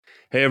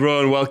Hey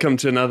everyone, welcome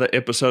to another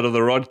episode of the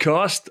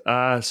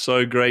Rodcast.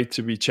 So great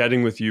to be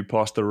chatting with you,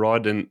 Pastor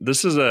Rod. And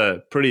this is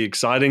a pretty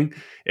exciting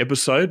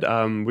episode.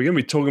 We're going to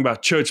be talking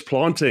about church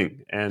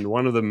planting. And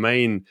one of the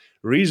main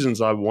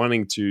reasons I'm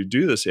wanting to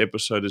do this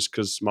episode is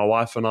because my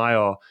wife and I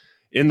are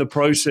in the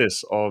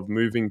process of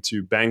moving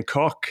to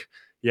Bangkok.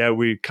 Yeah,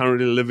 we're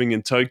currently living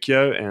in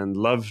Tokyo and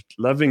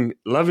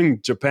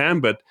loving Japan,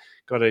 but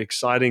got an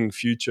exciting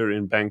future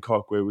in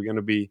Bangkok where we're going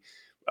to be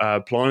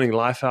planning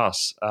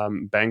Lifehouse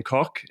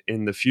Bangkok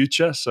in the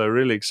future. So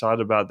really excited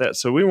about that.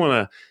 So we want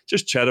to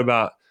just chat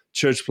about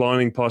church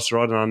planning, Pastor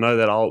Rod, and I know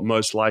that I'll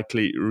most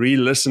likely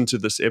re-listen to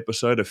this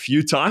episode a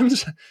few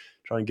times,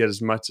 try and get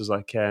as much as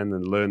I can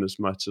and learn as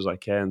much as I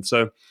can.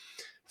 So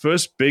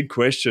first big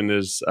question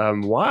is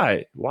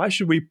why? Why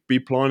should we be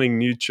planning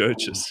new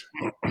churches?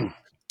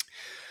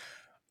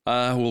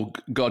 Well,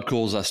 God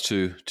calls us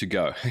to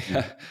go.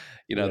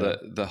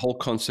 The whole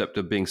concept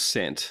of being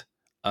sent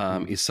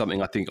is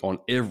something I think on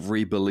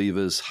every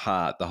believer's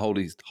heart. The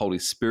Holy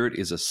Spirit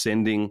is a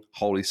sending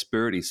Holy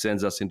Spirit. He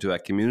sends us into our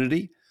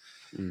community,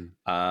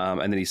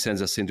 and then he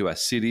sends us into our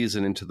cities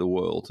and into the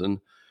world. And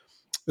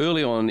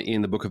early on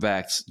in the book of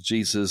Acts,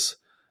 Jesus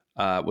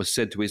was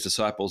said to his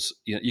disciples,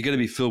 you're going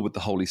to be filled with the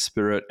Holy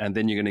Spirit, and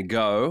then you're going to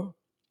go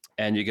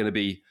and you're going to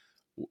be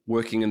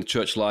working in the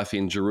church life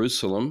in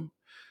Jerusalem,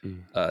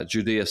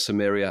 Judea,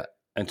 Samaria,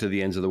 and to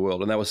the ends of the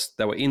world. And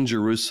they were in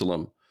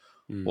Jerusalem,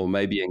 or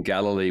maybe in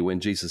Galilee when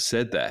Jesus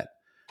said that,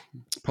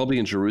 probably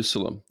in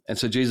Jerusalem. And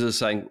so Jesus is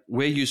saying,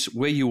 where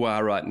you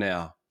are right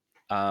now,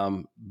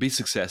 be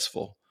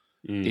successful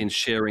in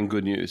sharing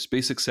good news.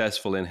 Be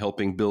successful in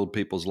helping build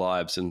people's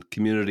lives and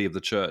community of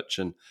the church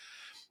and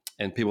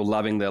people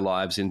loving their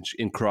lives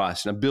in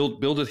Christ. Now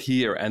build it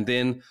here, and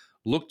then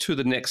look to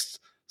the next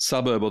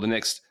suburb or the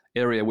next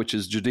area, which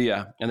is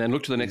Judea, and then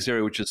look to the next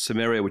area, which is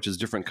Samaria, which is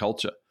different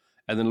culture,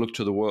 and then look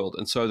to the world.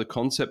 And so the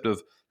concept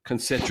of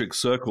concentric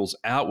circles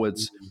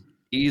outwards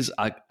is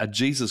a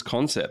Jesus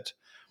concept.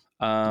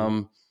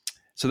 So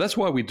that's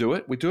why we do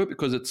it. We do it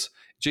because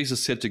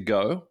Jesus said to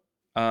go.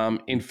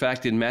 In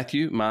fact, in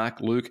Matthew,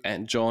 Mark, Luke,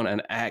 and John,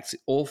 and Acts,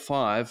 all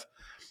five,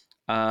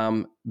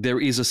 there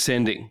is a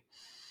sending.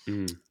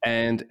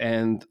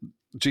 And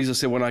Jesus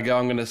said, when I go,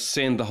 I'm going to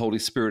send the Holy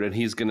Spirit, and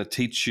he's going to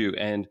teach you,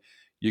 and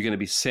you're going to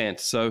be sent.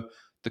 So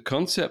the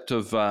concept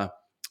of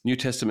New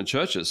Testament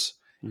churches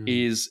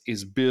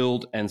is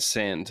build and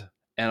send.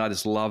 And I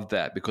just love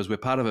that because we're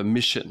part of a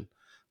mission,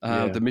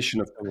 the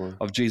mission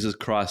of Jesus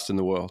Christ in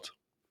the world.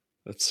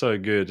 That's so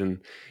good. And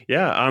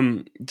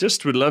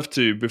just would love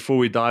to, before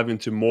we dive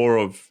into more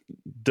of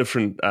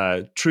different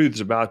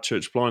truths about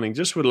church planning,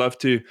 just would love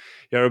to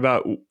hear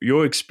about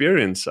your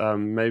experience.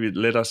 Maybe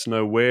let us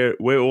know where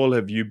all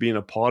have you been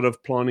a part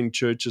of planning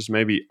churches,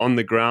 maybe on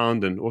the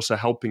ground and also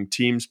helping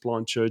teams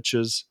plant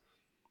churches.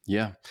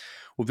 Yeah.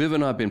 Well, Viv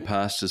and I have been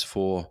pastors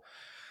for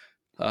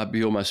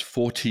be almost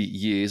 40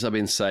 years. I've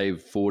been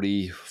saved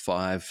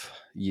 45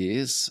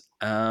 years.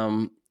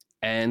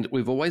 And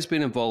we've always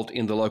been involved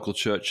in the local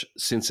church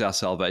since our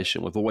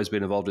salvation. We've always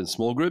been involved in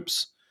small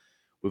groups.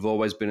 We've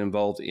always been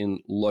involved in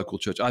local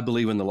church. I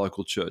believe in the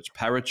local church.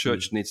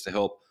 Parachurch needs to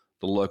help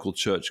the local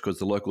church because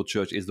the local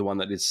church is the one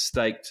that is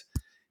staked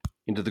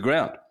into the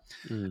ground.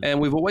 And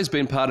we've always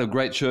been part of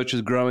great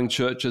churches, growing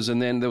churches. And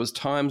then there was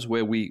times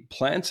where we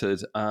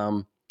planted.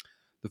 The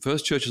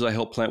first churches I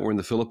helped plant were in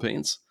the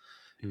Philippines,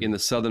 in the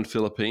southern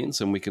Philippines.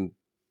 And we can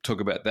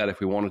talk about that if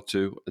we wanted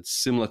to. It's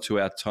similar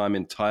to our time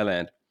in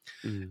Thailand.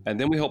 And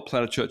then we helped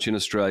plant a church in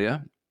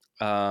Australia.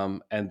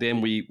 And then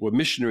we were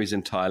missionaries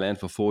in Thailand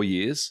for 4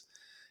 years.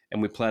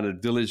 And we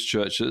planted village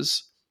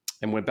churches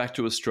and went back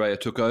to Australia,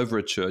 took over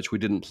a church. We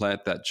didn't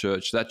plant that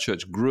church. That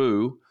church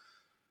grew.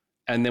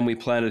 And then we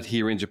planted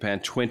here in Japan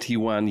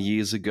 21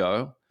 years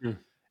ago.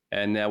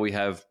 And now we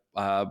have,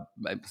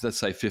 let's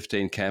say,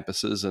 15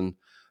 campuses and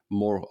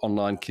more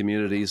online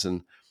communities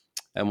and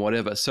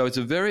whatever. So it's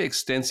a very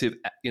extensive,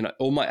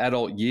 all my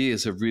adult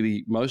years have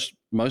really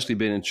mostly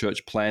been in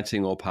church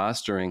planting or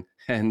pastoring.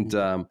 And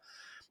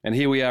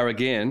here we are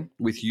again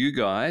with you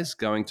guys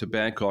going to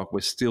Bangkok.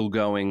 We're still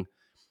going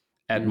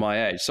at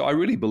my age. So I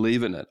really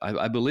believe in it.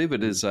 I believe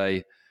it is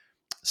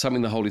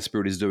something the Holy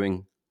Spirit is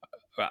doing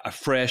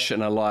fresh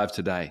and alive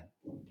today.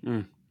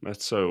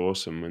 That's so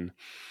awesome. And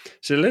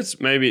so let's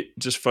maybe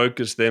just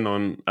focus then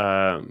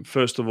on,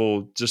 first of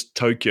all, just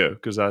Tokyo,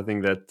 because I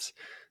think that's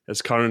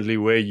currently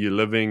where you're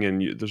living,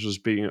 and this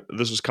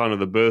was kind of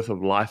the birth of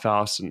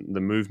Lifehouse and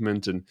the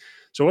movement. And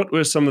so what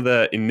were some of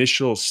the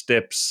initial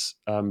steps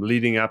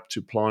leading up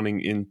to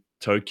planning in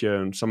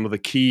Tokyo, and some of the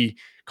key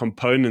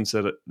components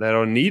that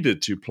are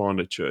needed to plant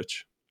a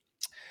church?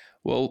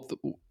 Well,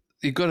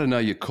 you've got to know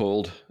you're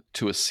called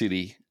to a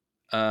city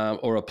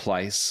or a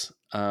place.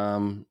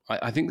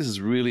 I think this is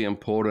really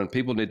important.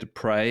 People need to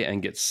pray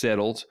and get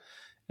settled.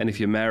 And if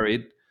you're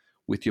married,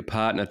 with your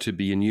partner, to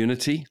be in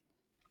unity.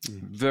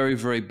 Very,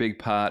 very big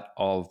part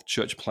of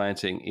church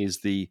planting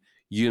is the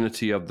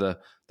unity of the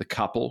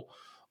couple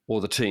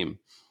or the team.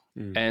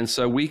 And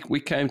so we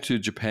came to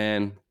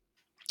Japan,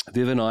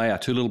 Viv and I, our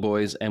two little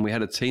boys, and we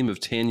had a team of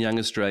 10 young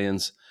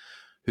Australians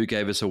who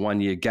gave us a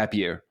 1-year gap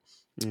year.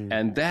 Mm.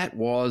 And that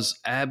was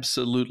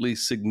absolutely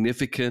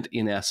significant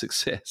in our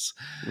success.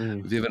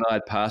 Mm. Viv and I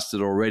had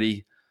pastored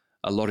already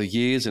a lot of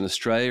years in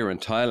Australia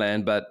and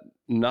Thailand, but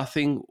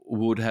nothing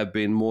would have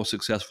been more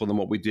successful than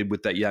what we did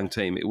with that young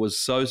team. It was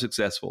so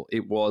successful.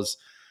 It was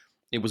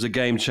a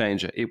game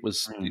changer.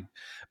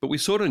 But we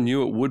sort of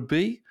knew it would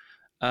be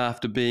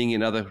after being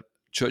in other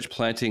church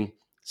planting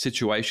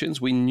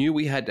situations. We knew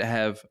we had to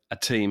have a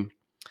team.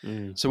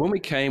 So when we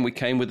came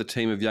with a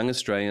team of young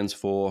Australians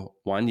for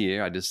 1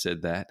 year. I just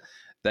said that.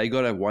 They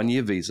got a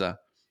 1-year visa.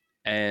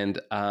 And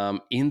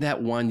in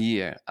that 1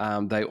 year,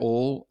 they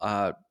all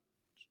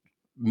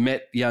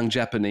met young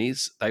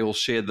Japanese. They all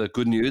shared the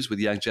good news with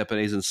young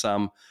Japanese, and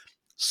some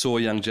saw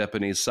young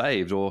Japanese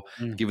saved or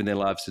given their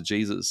lives to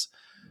Jesus.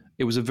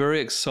 It was a very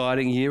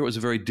exciting year. It was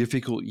a very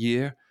difficult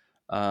year.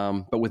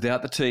 But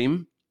without the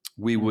team,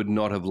 we would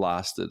not have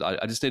lasted.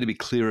 I just need to be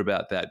clear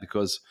about that,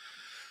 because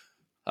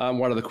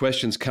one of the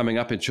questions coming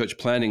up in church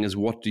planting is,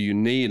 what do you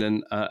need?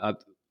 And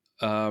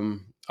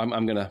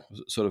I'm going to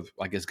sort of,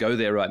 I guess, go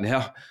there right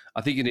now.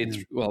 I think you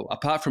need, well,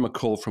 apart from a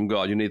call from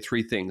God, you need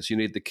 3 things. You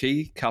need the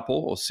key couple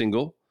or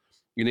single,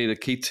 you need a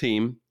key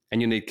team,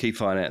 and you need key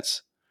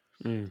finance.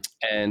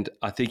 And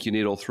I think you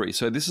need all 3.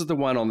 So this is the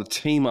one on the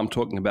team I'm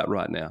talking about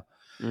right now.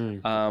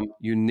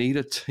 You need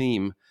a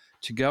team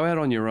to go out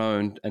on your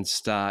own and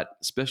start,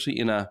 especially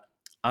in a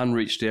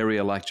unreached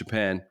area like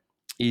Japan,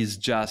 is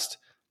just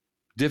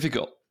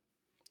difficult.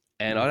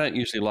 And I don't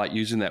usually like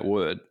using that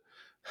word,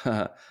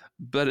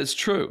 but it's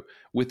true.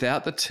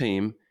 Without the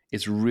team,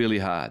 it's really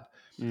hard.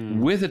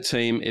 With a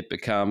team, it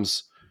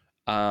becomes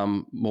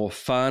more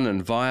fun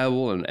and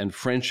viable, and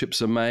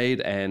friendships are made,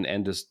 and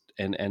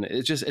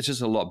it's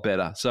just a lot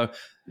better. So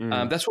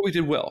that's what we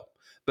did well.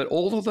 But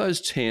all of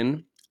those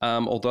 10,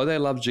 although they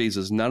loved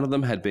Jesus, none of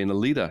them had been a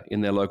leader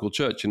in their local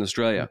church in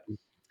Australia.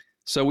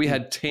 So we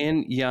had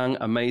 10 young,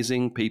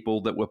 amazing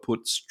people that were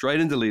put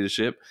straight into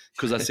leadership,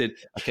 because I said,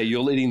 okay,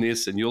 you're leading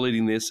this and you're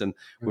leading this. And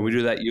when we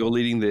do that, you're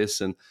leading this.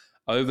 And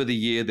over the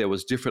year, there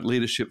was different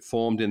leadership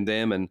formed in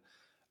them. And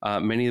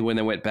many, when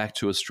they went back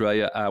to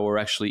Australia, were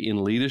actually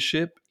in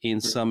leadership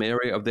in some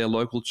area of their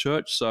local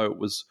church. So it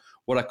was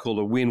what I call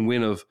a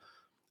win-win of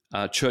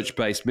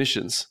church-based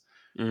missions.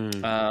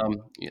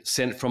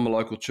 Sent from a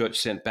local church,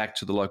 sent back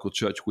to the local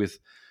church with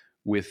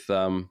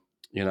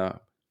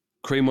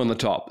cream on the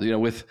top,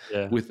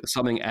 with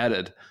something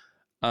added.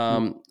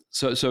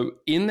 So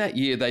in that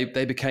year,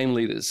 they became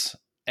leaders,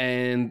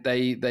 and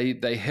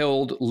they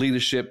held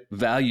leadership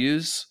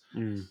values.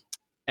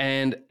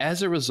 And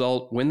as a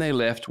result, when they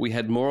left, we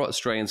had more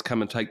Australians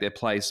come and take their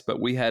place,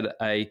 but we had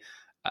a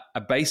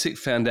basic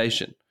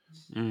foundation.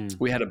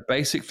 We had a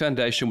basic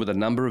foundation with a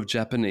number of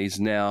Japanese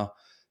now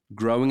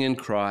growing in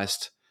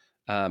Christ,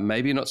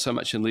 maybe not so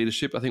much in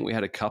leadership. I think we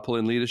had a couple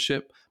in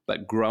leadership,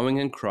 but growing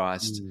in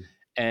Christ.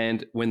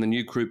 And when the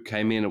new group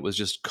came in, it was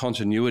just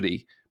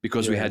continuity,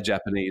 because we had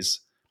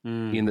Japanese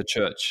in the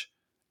church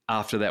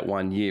after that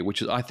 1 year,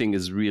 which I think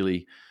is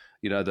really,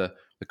 the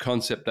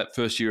concept, that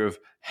first year of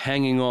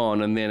hanging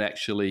on and then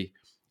actually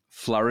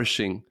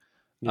flourishing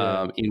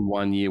in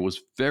 1 year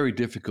was very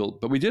difficult,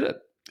 but we did it.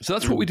 So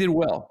that's what we did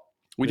well.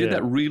 We did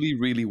that really,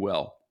 really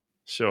well.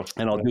 Sure.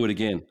 And I'll do it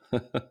again.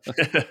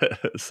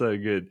 So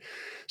good.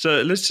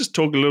 So let's just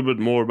talk a little bit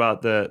more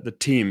about the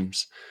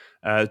teams.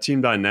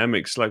 Team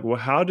dynamics. Like, well,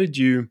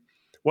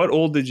 what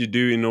all did you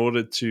do in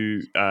order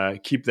to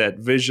keep that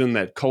vision,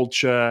 that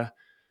culture,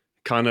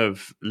 kind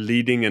of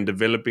leading and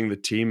developing the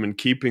team and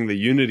keeping the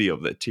unity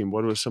of that team?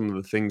 What were some of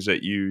the things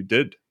that you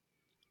did?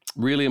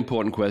 Really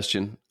important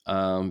question,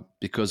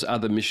 because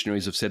other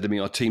missionaries have said to me,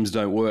 "Our teams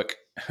don't work."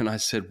 And I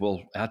said,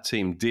 well, our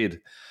team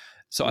did.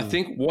 So I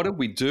think, what did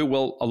we do?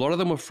 Well, a lot of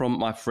them were from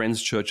my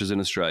friends' churches in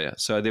Australia.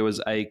 So there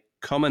was a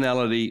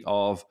commonality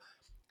of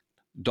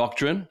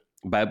doctrine,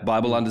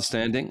 Bible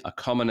understanding, a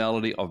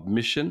commonality of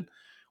mission.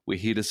 We're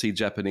here to see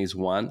Japanese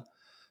won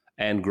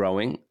and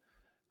growing.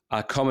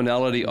 A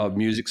commonality of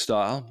music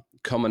style,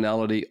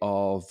 commonality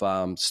of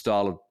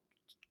style of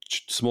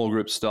small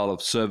group style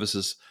of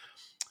services.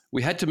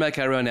 We had to make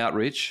our own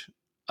outreach.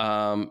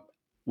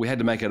 We had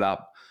to make it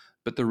up,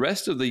 but the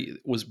rest of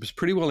was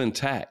pretty well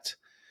intact.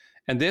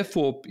 And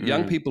therefore,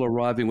 young people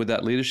arriving with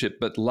that leadership,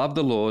 but love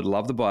the Lord,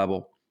 love the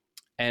Bible,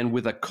 and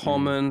with a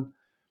common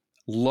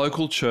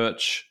local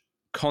church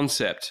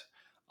concept.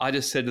 I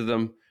just said to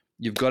them,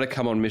 you've got to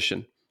come on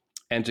mission.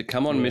 And to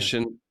come on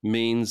mission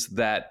means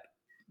that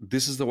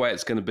this is the way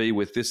it's going to be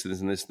with this and this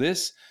and this and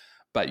this,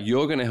 but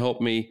you're going to help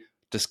me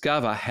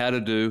discover how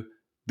to do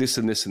this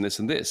and this and this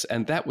and this.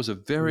 And that was a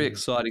very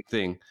exciting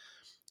thing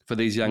for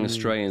these young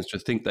Australians to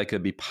think they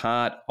could be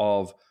part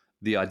of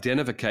the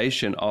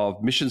identification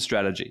of mission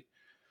strategy,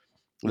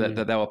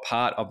 that they were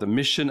part of the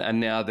mission, and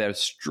now they're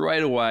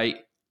straight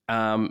away,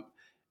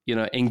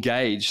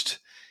 engaged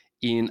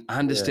in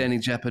understanding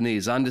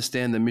Japanese,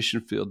 understand the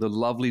mission field, the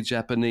lovely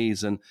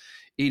Japanese, and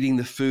eating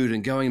the food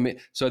and going.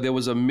 So there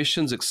was a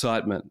missions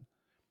excitement.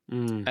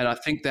 And I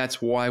think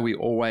that's why we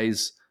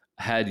always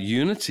had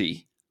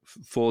unity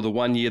for the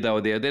 1 year they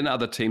were there. Then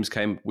other teams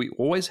came. We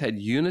always had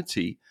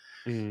unity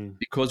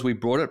because we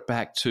brought it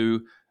back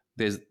to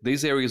there's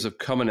these areas of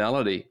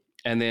commonality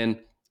and then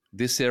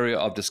this area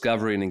of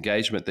discovery and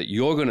engagement that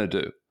you're going to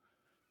do.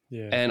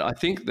 Yeah. And I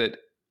think that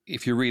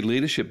if you read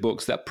leadership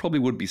books, that probably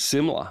would be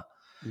similar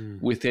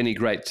with any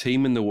great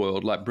team in the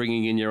world, like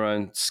bringing in your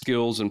own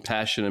skills and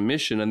passion and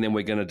mission, and then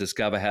we're going to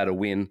discover how to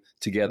win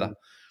together.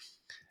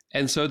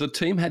 And so the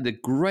team had the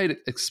great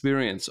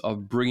experience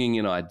of bringing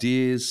in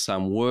ideas.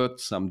 Some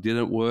worked, some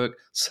didn't work.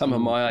 Some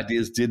of my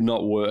ideas did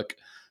not work.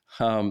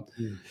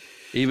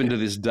 Even to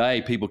this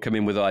day, people come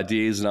in with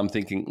ideas and I'm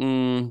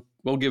thinking,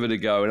 we'll give it a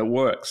go. And it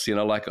works,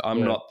 like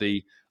I'm not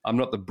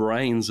the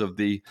brains of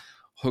the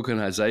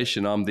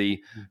organization. I'm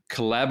the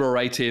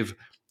collaborative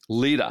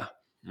leader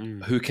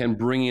who can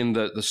bring in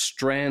the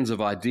strands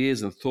of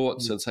ideas and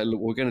thoughts and say,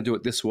 look, we're going to do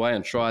it this way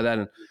and try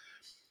that.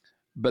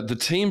 But the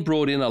team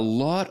brought in a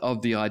lot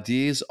of the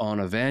ideas on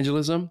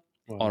evangelism,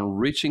 on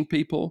reaching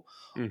people,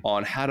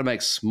 on how to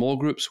make small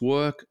groups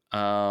work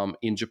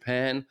in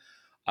Japan,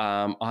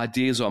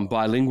 ideas on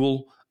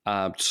bilingual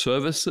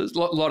services, a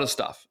lot of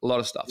stuff.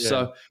 Yeah.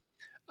 So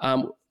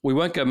we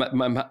won't go,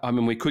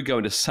 we could go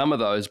into some of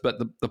those, but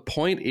the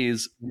point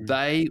is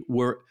they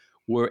were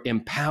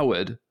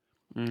empowered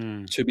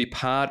to be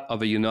part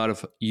of a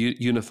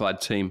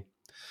unified team.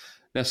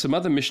 Now, some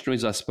other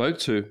missionaries I spoke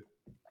to,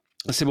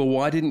 I said, well,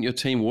 why didn't your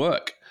team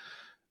work?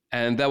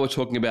 And they were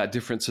talking about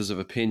differences of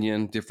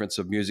opinion, difference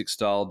of music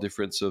style,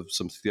 difference of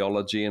some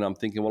theology. And I'm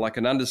thinking, well, I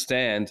can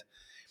understand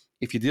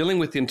if you're dealing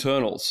with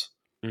internals,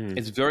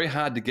 it's very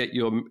hard to get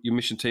your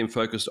mission team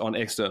focused on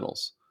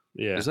externals.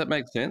 Yeah. Does that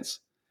make sense?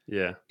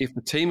 Yeah. If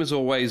the team is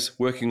always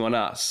working on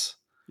us,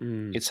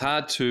 it's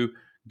hard to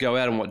go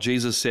out and what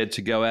Jesus said,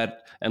 to go out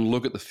and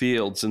look at the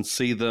fields and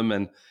see them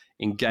and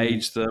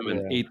engage them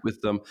and eat with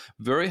them.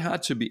 Very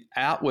hard to be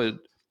outward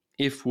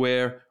if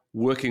we're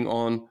working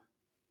on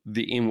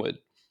the inward.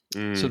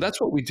 So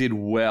that's what we did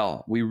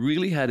well. We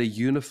really had a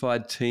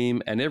unified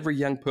team, and every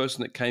young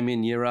person that came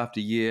in year after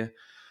year,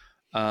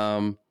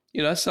 some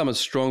are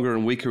stronger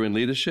and weaker in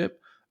leadership,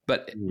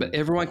 but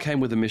everyone came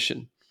with a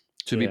mission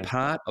to be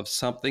part of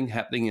something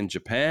happening in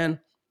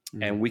Japan,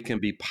 and we can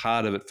be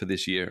part of it for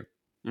this year.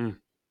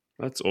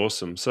 That's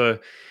awesome. So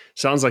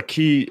sounds like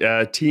key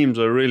teams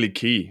are really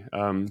key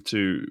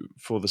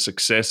for the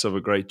success of a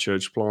great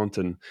church plant.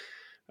 And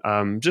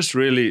just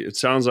really, it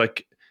sounds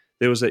like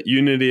there was that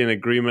unity and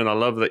agreement. I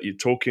love that you're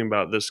talking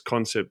about this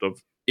concept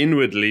of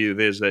inwardly,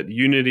 there's that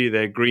unity,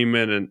 the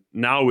agreement, and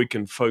now we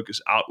can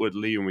focus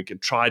outwardly and we can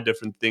try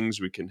different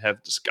things. We can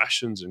have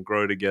discussions and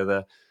grow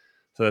together.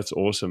 So that's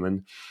awesome.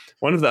 And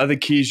one of the other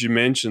keys you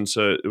mentioned,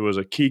 so it was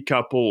a key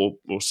couple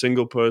or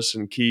single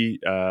person, key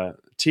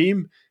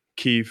team,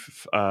 key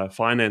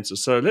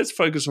finances. So let's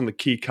focus on the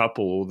key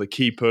couple or the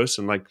key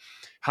person. Like,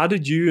 how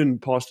did you and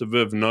Pastor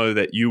Viv know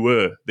that you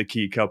were the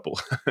key couple?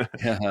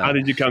 How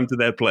did you come to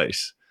that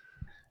place?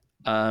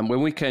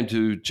 When we came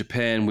to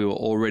Japan, we were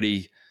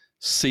already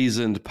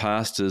seasoned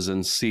pastors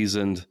and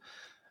seasoned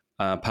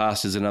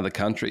pastors in other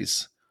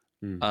countries.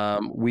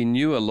 We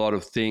knew a lot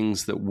of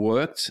things that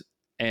worked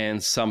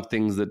and some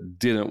things that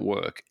didn't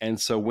work. And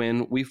so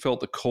when we felt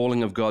the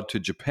calling of God to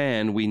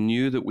Japan, we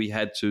knew that we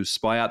had to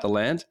spy out the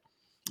land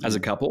as a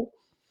couple.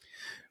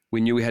 We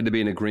knew we had to be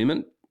in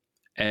agreement,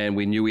 and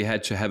we knew we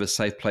had to have a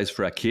safe place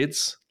for our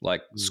kids,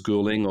 like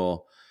schooling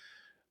or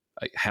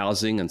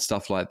housing and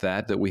stuff like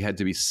that, that we had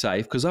to be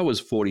safe. Because I was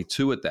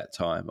 42 at that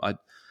time.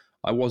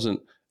 I wasn't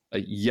a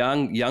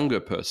younger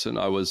person.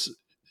 I was,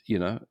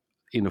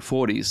 in the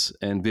 40s,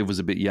 and Viv was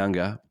a bit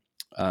younger,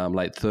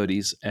 late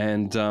 30s.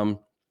 And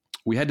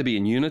we had to be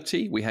in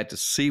unity. We had to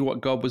see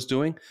what God was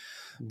doing.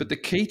 But the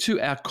key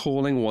to our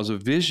calling was a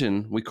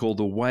vision we call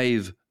the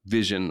wave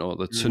vision or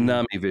the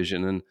tsunami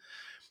vision. And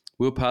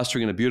we were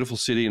pastoring in a beautiful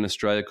city in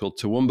Australia called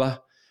Toowoomba,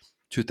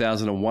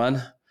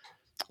 2001.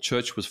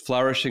 Church was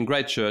flourishing,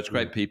 great church,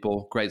 great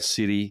people, great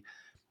city.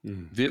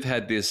 Viv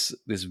had this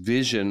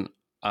vision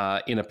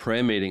in a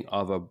prayer meeting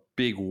of a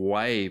big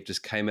wave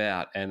just came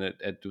out, and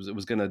it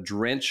was going to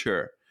drench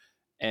her.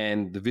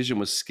 And the vision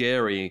was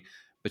scary,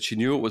 but she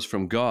knew it was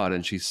from God,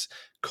 and she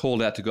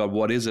called out to God,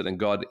 what is it? And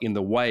God, in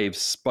the wave,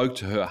 spoke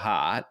to her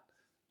heart.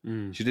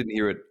 She didn't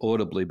hear it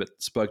audibly, but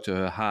spoke to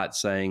her heart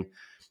saying,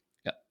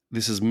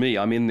 this is me,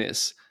 I'm in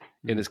this,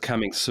 and it's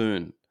coming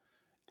soon.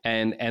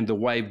 And the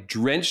wave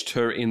drenched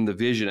her in the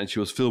vision, and she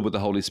was filled with the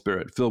Holy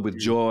Spirit, filled with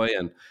joy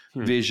and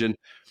vision.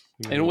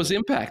 And it was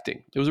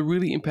impacting. It was a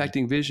really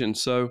impacting vision.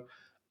 So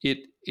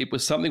it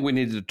was something we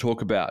needed to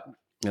talk about.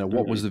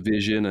 What was the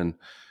vision? And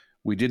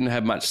we didn't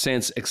have much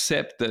sense,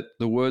 except that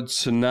the word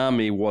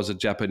tsunami was a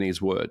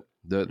Japanese word,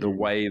 the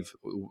wave.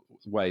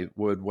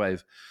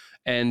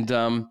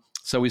 And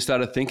so we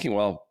started thinking,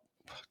 well,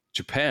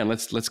 Japan,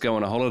 let's go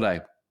on a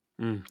holiday.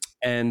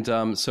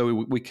 And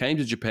so we came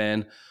to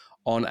Japan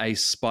on a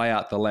spy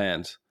out the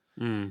land,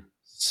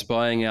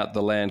 spying out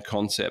the land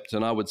concept.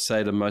 And I would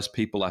say to most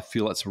people, I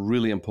feel it's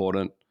really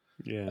important.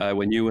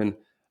 When you and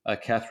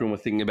Catherine were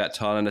thinking about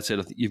Thailand, I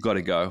said, you've got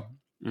to go.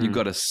 You've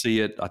got to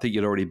see it. I think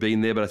you'd already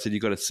been there, but I said,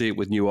 you've got to see it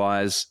with new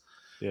eyes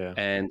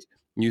and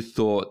new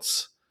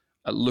thoughts.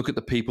 look at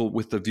the people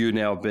with the view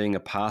now of being a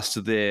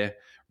pastor there,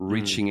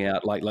 reaching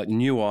out like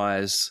new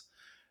eyes.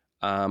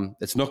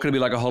 It's not going to be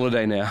like a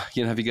holiday now.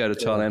 If you go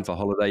to Thailand for a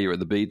holiday, you're at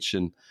the beach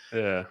and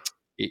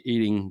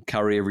eating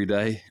curry every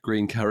day,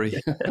 green curry.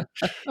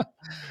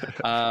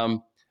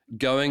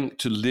 Going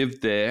to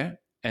live there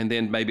and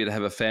then maybe to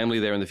have a family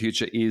there in the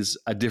future is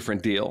a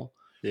different deal.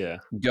 Yeah.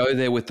 Go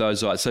there with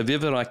those eyes. So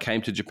Viv and I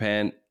came to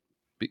Japan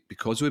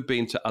because we've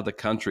been to other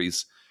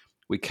countries.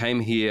 We came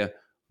here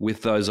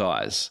with those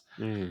eyes.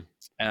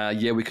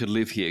 We could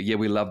live here. Yeah,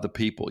 we love the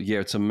people. Yeah,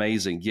 it's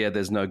amazing. Yeah,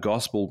 there's no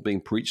gospel being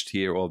preached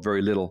here or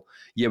very little.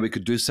 Yeah, we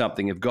could do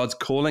something. If God's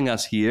calling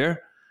us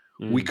here,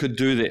 we could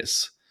do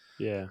this.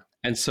 Yeah.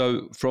 And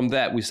so from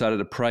that, we started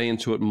to pray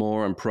into it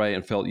more and pray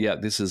and felt,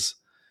 this is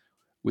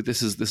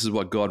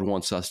what God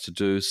wants us to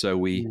do. So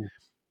we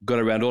got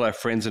around all our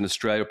friends in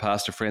Australia,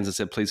 pastor friends, and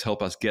said, please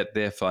help us get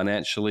there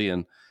financially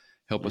and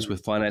help us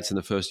with finance in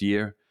the first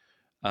year.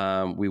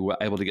 We were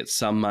able to get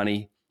some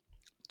money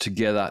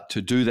together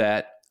to do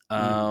that.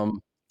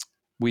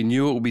 We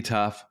knew it would be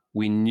tough.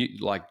 We knew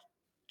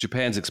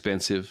Japan's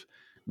expensive.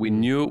 We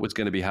knew it was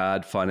going to be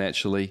hard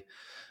financially.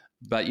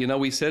 But,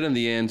 we said in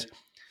the end,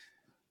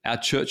 our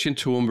church in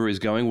Toowoomba is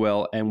going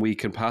well and we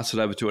can pass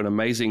it over to an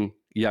amazing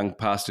young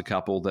pastor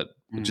couple that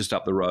just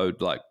up the road,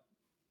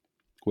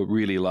 were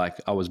really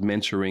I was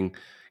mentoring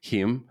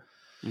him.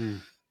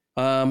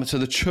 So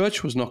the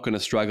church was not going to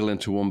struggle in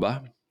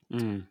Toowoomba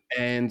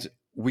and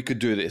we could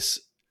do this.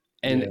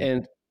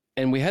 And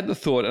we had the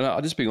thought, and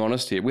I'll just be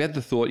honest here, we had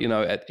the thought,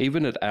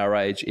 even at our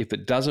age, if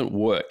it doesn't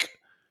work,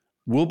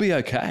 we'll be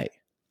okay.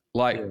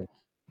 We'll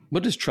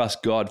just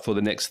trust God for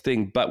the next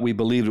thing, but we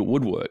believed it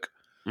would work.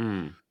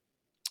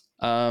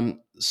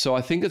 So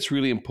I think it's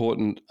really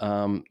important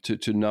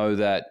to know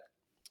that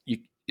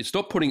it's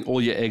not putting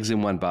all your eggs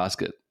in one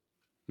basket.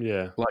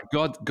 Yeah.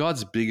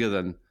 God's bigger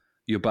than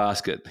your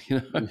basket,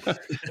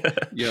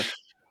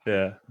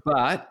 Yeah.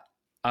 But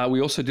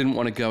we also didn't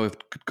want to go if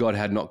God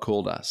had not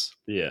called us.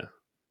 Yeah.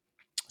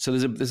 So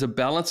there's a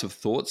balance of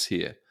thoughts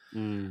here.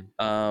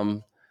 And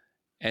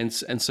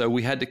so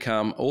we had to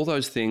come, all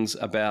those things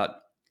about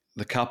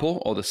the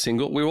couple or the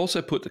single. We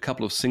also put a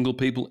couple of single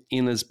people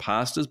in as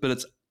pastors, but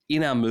it's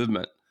in our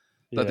movement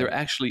that they're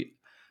actually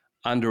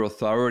under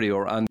authority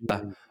or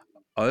under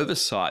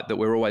oversight, that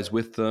we're always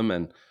with them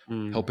and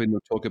helping them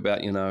talk about,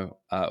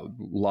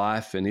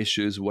 life and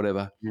issues,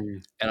 whatever.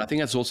 And I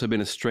think that's also been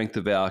a strength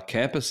of our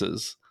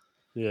campuses.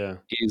 Yeah.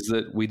 Is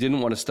that we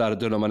didn't want to start a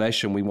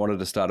denomination. We wanted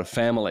to start a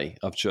family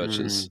of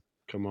churches.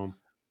 Come on.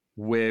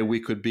 Where we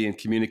could be in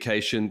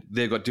communication.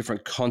 They've got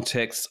different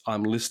contexts.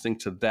 I'm listening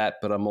to that,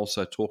 but I'm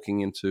also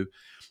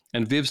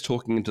and Viv's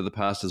talking into the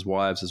pastors'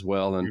 wives as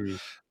well. And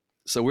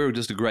so we were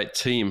just a great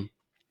team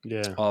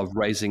of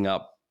raising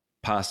up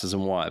pastors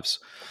and wives.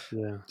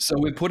 Yeah. So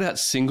we put out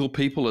single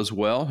people as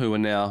well who are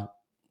now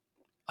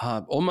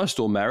almost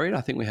all married.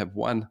 I think we have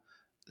one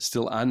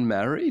still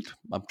unmarried.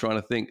 I'm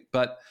trying to think,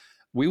 but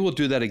we will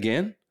do that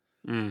again.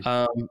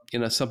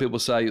 Some people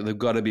say they've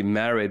got to be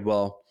married.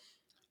 Well,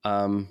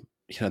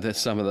 there's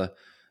some of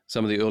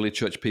the early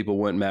church people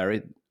weren't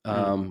married.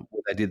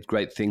 They did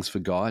great things for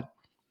God.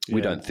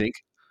 We don't think.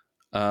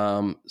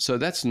 So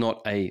that's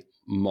not a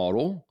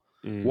model.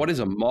 What is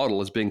a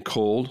model is being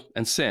called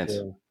and sent.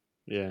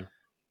 Yeah.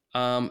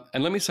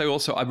 And let me say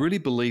also, I really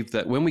believe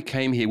that when we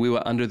came here, we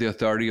were under the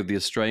authority of the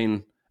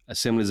Australian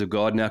Assemblies of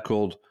God, now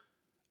called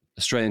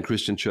Australian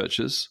Christian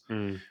Churches.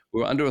 We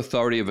were under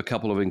authority of a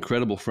couple of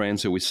incredible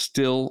friends who we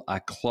still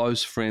are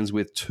close friends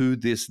with to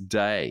this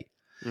day.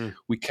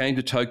 We came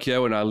to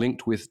Tokyo and I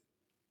linked with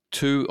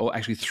 2 or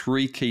actually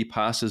 3 key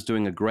pastors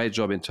doing a great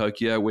job in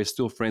Tokyo. We're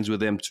still friends with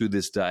them to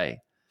this day.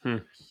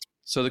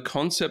 So the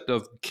concept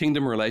of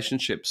kingdom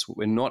relationships,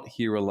 we're not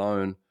here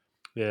alone,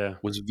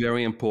 was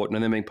very important,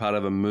 and then being part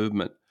of a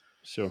movement.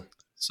 Sure.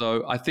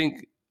 So I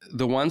think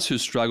the ones who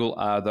struggle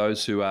are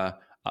those who are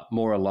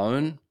more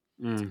alone,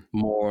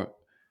 more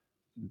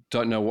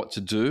don't know what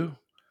to do.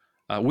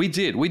 We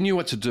knew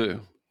what to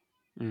do,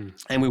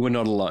 and we were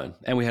not alone,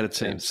 and we had a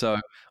team. So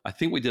I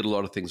think we did a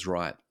lot of things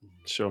right.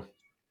 Sure.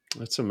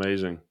 That's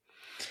amazing.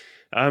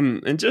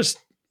 And just,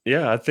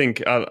 I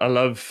think I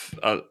love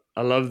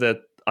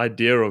that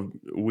idea of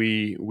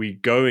we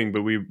going,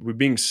 but we're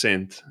being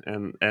sent.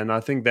 And I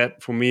think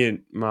that for me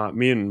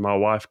and my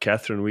wife,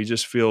 Catherine, we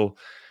just feel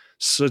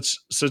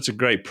such a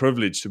great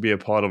privilege to be a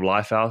part of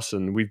Lifehouse.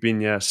 And we've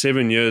been here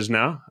 7 years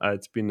now.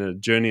 It's been a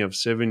journey of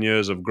 7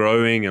 years of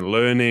growing and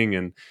learning.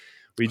 And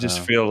we just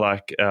feel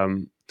like,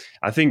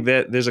 I think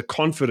that there's a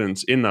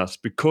confidence in us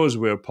because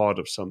we're a part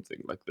of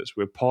something like this.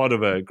 We're part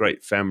of a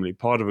great family,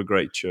 part of a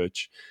great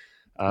church,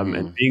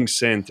 and being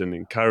sent and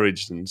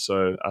encouraged. And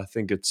so I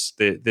think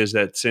there's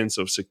that sense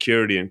of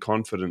security and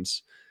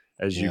confidence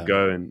as you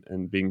go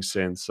and being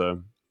sent.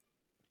 So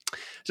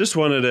just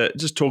wanted to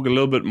just talk a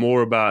little bit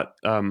more about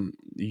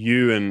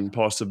you and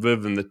Pastor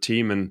Viv and the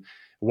team. And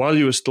while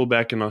you were still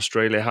back in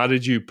Australia, how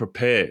did you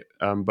prepare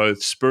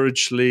both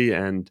spiritually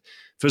and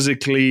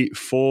physically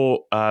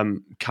for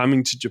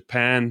coming to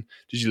Japan?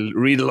 Did you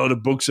read a lot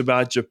of books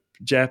about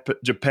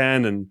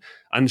Japan and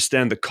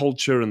understand the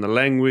culture and the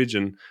language?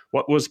 And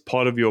what was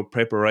part of your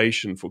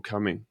preparation for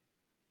coming?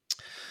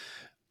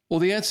 Well,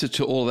 the answer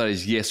to all of that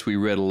is yes, we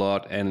read a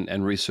lot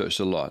and researched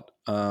a lot.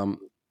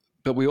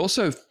 But we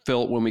also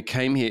felt when we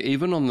came here,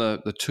 even on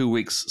the 2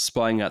 weeks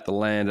spying out the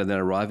land and then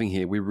arriving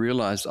here, we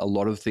realized a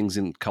lot of things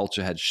in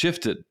culture had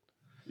shifted.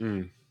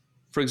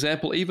 For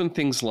example, even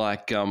things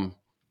like,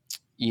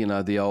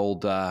 the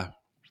old,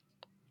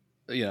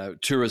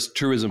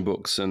 tourism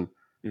books and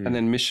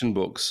then mission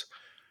books.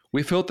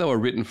 We felt they were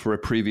written for a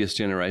previous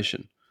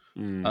generation.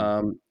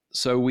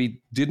 So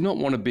we did not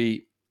want to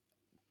be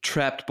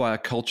trapped by a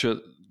culture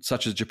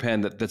such as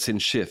Japan that's in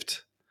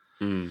shift.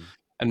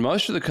 And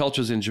most of the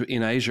cultures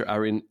in Asia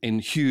are in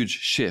huge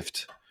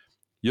shift.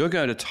 You're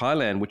going to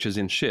Thailand, which is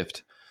in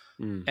shift.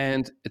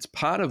 And it's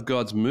part of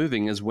God's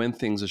moving is when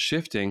things are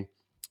shifting,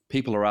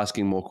 people are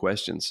asking more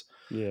questions.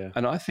 Yeah.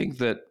 And I think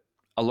that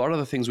a lot of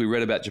the things we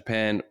read about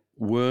Japan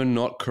were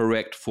not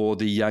correct for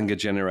the younger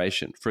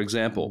generation. For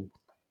example,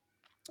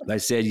 they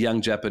said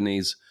young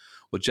Japanese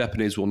or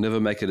Japanese will never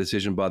make a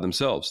decision by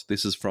themselves.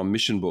 This is from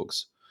mission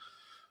books.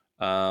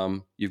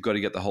 You've got to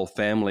get the whole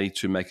family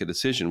to make a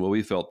decision. Well,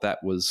 we felt that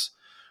was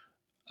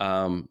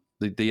the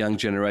young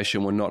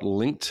generation were not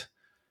linked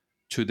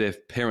to their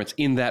parents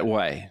in that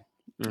way.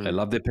 They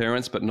love their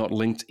parents, but not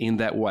linked in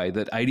that way.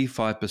 That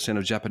 85%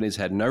 of Japanese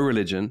had no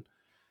religion,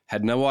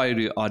 had no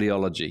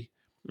ideology,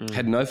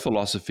 had no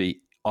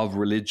philosophy of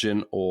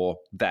religion or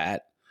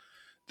that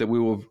we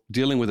were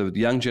dealing with a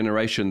young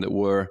generation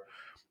that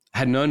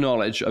had no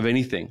knowledge of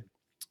anything.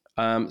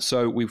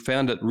 So we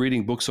found that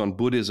reading books on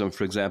Buddhism,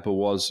 for example,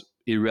 was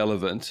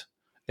irrelevant,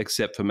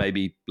 except for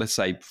maybe, let's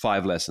say,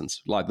 5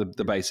 lessons, like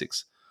the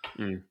basics.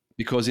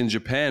 Because in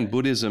Japan,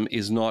 Buddhism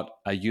is not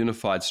a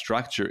unified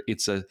structure.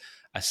 It's a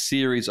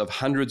series of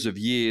hundreds of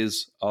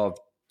years of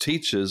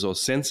teachers or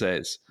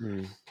senseis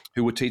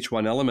who would teach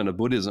one element of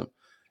Buddhism,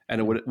 and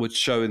it would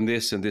show in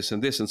this and this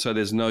and this. And so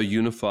there's no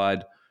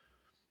unified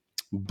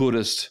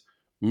Buddhist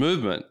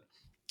movement,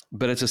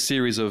 but it's a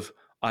series of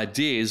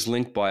ideas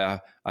linked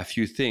by a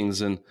few things.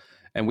 And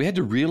we had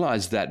to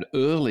realize that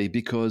early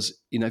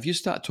because, if you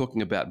start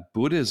talking about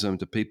Buddhism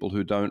to people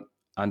who don't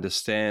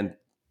understand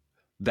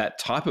that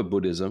type of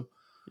Buddhism,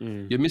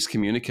 you're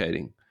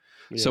miscommunicating.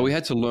 Yeah. So we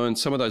had to learn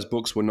some of those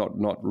books were not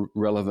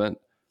relevant.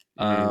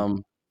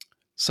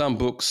 Some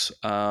books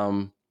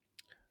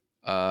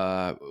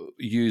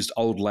used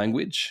old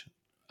language.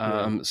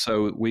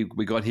 So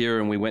we got here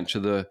and we went to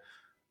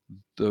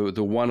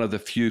the one of the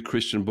few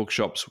Christian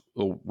bookshops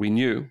we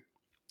knew,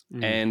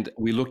 and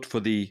we looked for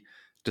the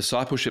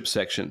discipleship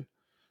section,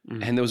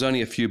 and there was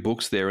only a few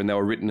books there, and they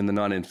were written in the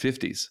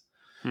 1950s,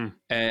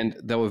 and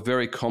they were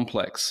very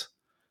complex,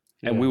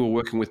 and we were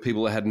working with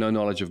people that had no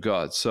knowledge of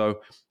God. So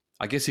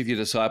I guess if you're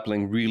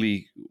discipling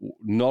really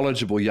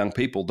knowledgeable young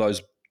people,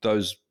 those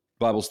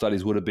Bible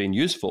studies would have been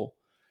useful.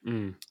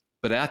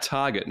 But our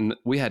target, and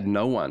we had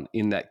no one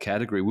in that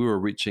category. We were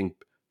reaching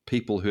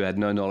people who had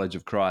no knowledge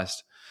of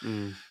Christ.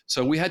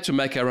 So we had to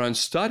make our own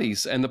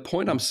studies. And the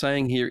point I'm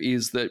saying here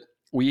is that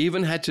we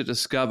even had to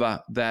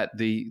discover that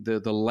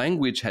the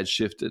language had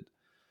shifted,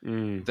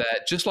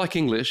 that just like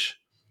English,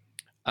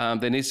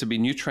 there needs to be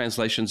new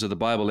translations of the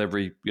Bible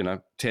every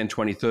 10,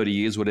 20, 30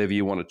 years, whatever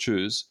you want to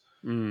choose.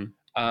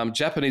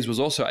 Japanese was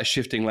also a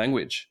shifting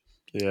language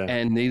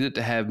and needed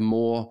to have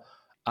more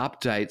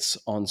updates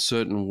on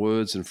certain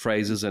words and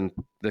phrases and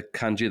the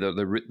kanji,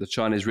 the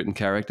Chinese written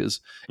characters.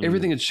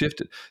 Everything had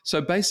shifted.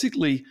 So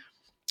basically,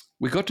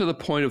 we got to the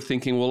point of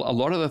thinking, well, a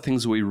lot of the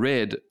things we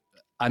read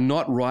are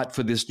not right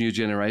for this new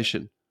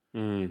generation.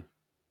 And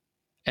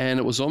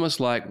it was almost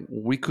like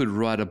we could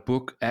write a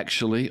book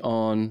actually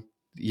on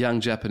young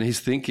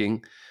Japanese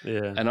thinking.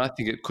 And I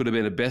think it could have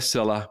been a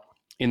bestseller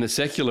in the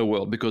secular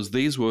world because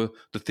these were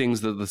the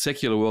things that the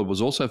secular world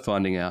was also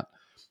finding out.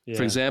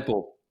 For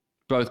example,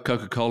 both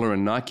Coca-Cola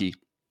and Nike,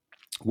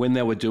 when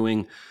they were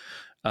doing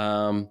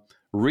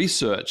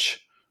research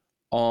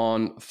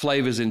on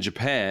flavors in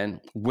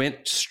Japan,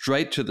 went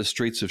straight to the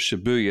streets of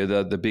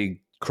Shibuya, the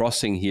big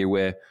crossing here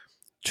where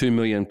 2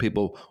 million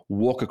people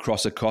walk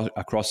across a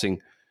crossing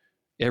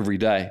every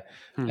day.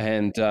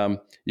 And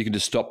you can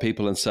just stop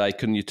people and say,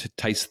 couldn't you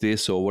taste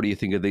this? Or what do you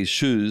think of these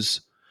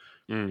shoes?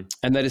 And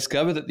they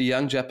discovered that the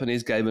young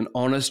Japanese gave an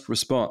honest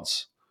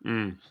response.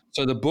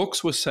 So the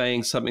books were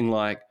saying something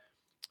like,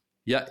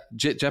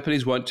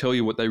 Japanese won't tell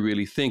you what they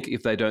really think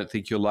if they don't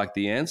think you'll like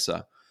the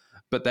answer.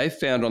 But they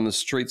found on the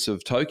streets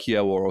of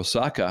Tokyo or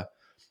Osaka,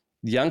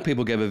 young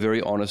people gave a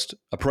very honest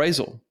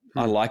appraisal.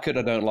 I like it,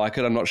 I don't like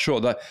it, I'm not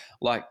sure. That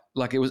like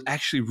it was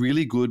actually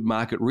really good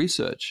market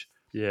research.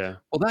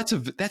 Well,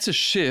 that's a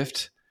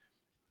shift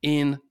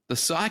in the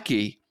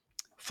psyche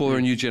for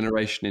a new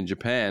generation in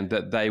Japan,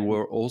 that they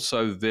were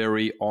also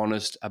very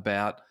honest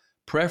about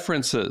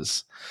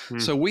preferences.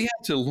 So we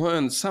had to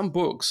learn some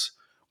books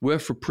were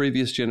for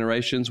previous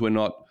generations. We're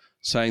not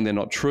saying they're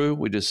not true.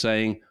 We're just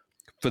saying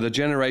for the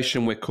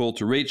generation we're called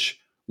to reach,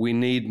 we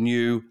need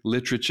new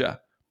literature.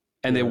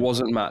 And there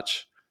wasn't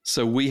much.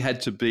 So we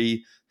had to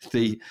be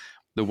the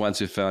the ones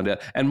who found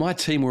out. And my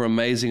team were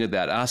amazing at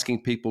that,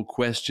 asking people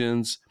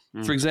questions.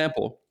 For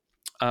example,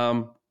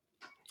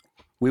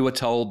 we were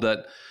told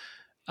that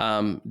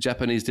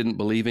Japanese didn't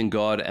believe in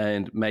God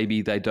and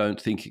maybe they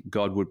don't think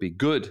God would be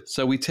good.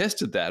 So we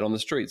tested that on the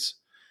streets.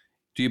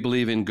 Do you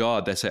believe in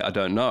God? They say, I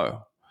don't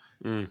know.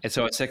 And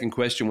so our second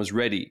question was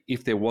ready.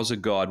 If there was a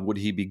God, would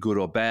he be good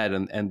or bad?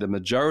 And the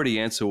majority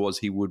answer was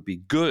he would be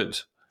good.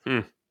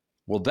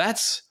 Well,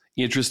 that's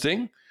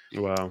interesting.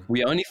 Wow.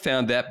 We only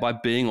found that by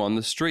being on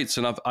the streets.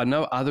 And I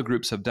know other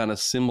groups have done a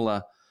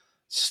similar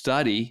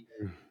study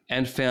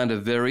and found a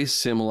very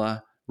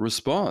similar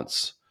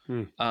response.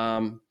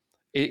 So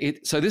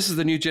this is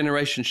the new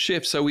generation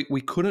shift. So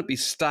we couldn't be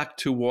stuck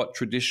to what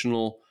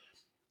traditional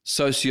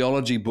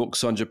sociology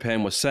books on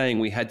Japan were saying.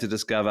 We had to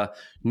discover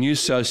new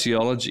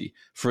sociology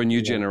for a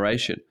new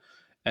generation.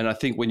 And I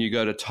think when you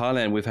go to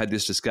Thailand, we've had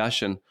this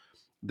discussion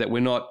that we're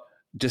not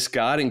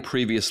discarding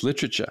previous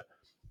literature,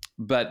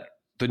 but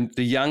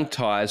the young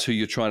Thais who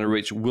you're trying to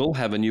reach will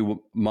have a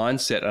new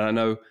mindset. And I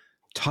know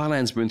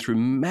Thailand's been through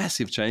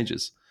massive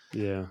changes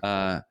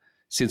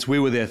since we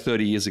were there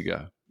 30 years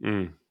ago.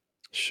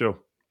 Sure.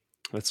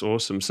 That's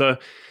awesome. So,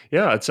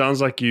 yeah, it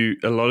sounds like a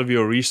lot of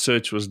your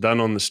research was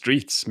done on the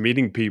streets,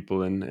 meeting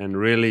people and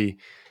really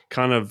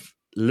kind of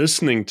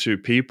listening to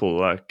people,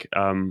 like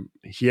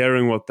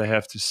hearing what they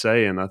have to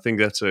say. And I think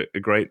that's a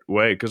great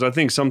way, because I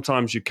think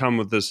sometimes you come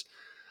with this,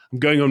 I'm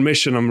going on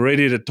mission, I'm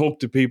ready to talk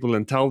to people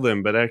and tell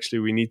them, but actually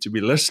we need to be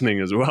listening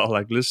as well,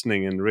 like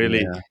listening and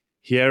really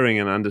hearing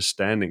and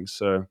understanding.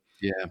 So,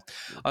 yeah.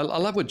 I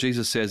love what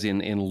Jesus says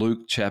in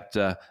Luke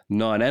chapter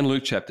 9 and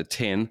Luke chapter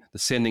 10, the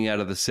sending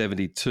out of the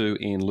 72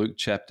 in Luke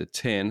chapter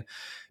 10,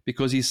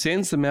 because he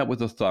sends them out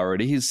with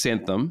authority. He's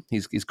sent them.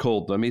 He's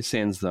called them. He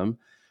sends them.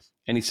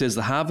 And he says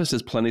the harvest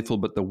is plentiful,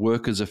 but the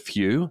workers are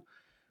few.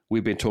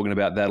 We've been talking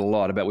about that a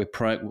lot, about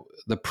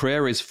the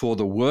prayer is for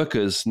the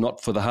workers,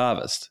 not for the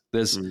harvest.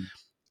 There's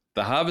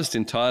the harvest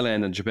in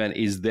Thailand and Japan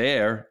is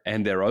there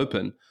and they're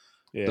open.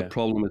 Yeah. The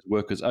problem is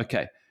workers.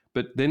 Okay.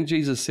 But then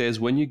Jesus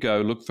says, when you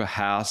go, look for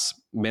house,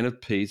 men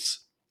of peace.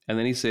 And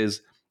then he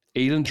says,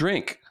 eat and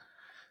drink.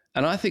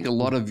 And I think a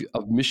lot of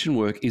mission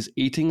work is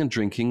eating and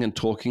drinking and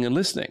talking and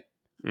listening.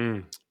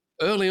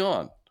 Early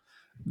on,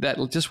 that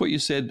just what you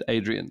said,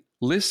 Adrian,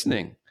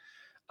 listening,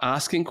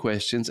 asking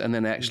questions and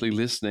then actually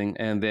listening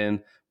and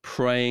then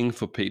praying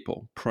for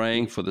people,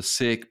 praying for the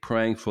sick,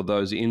 praying for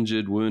those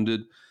injured,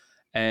 wounded.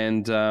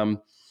 And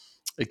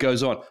it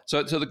goes on.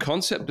 So the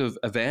concept of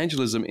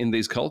evangelism in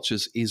these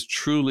cultures is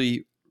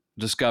truly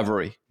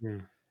discovery.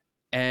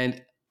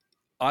 And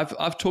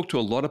I've talked to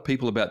a lot of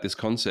people about this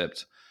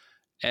concept,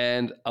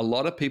 and a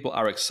lot of people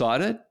are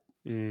excited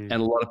and a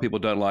lot of people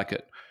don't like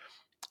it.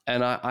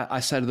 And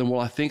I say to them,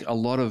 well, I think a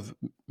lot of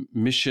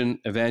mission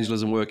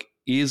evangelism work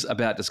is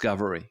about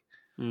discovery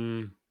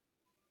and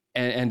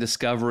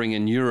discovering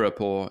in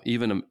Europe or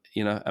even,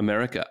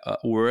 America,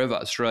 wherever,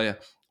 Australia,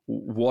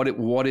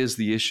 what is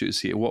the issues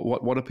here?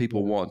 What do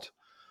people want?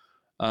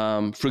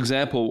 For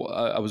example,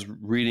 I was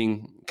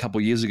reading a couple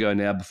of years ago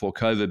now before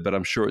COVID, but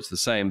I'm sure it's the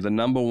same. The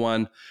number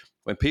one,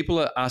 when people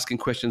are asking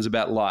questions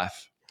about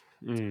life,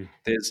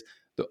 there's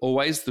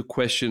always the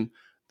question,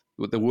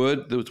 the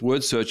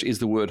word search is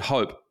the word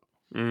hope.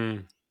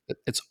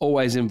 It's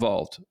always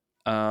involved.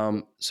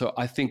 So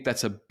I think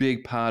that's a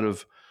big part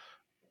of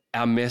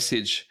our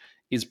message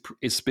is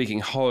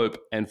speaking hope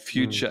and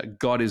future.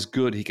 God is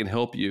good. He can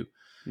help you.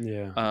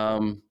 Yeah.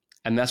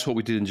 And that's what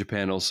we did in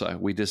Japan also.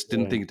 We just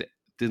didn't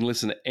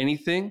listen to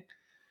anything.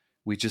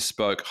 We just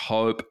spoke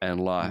hope and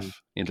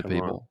life into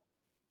people.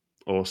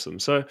 Awesome.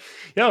 So,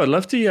 yeah, I'd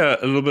love to hear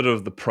a little bit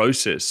of the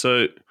process.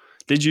 So,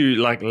 did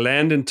you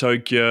land in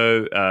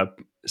Tokyo,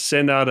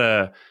 send out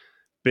a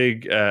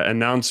big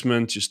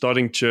announcement, you're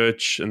starting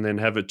church, and then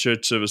have a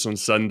church service on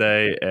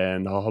Sunday,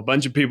 and a whole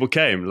bunch of people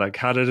came?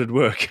 How did it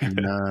work?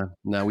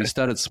 No, we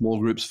started small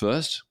groups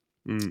first.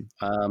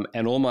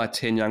 And all my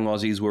 10 young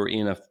Aussies were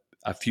in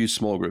a few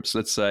small groups,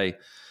 let's say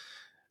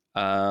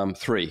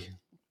 3.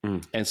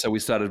 And so we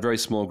started very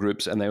small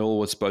groups, and they all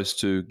were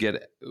supposed to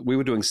we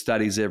were doing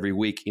studies every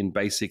week in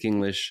basic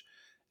English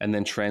and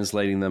then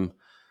translating them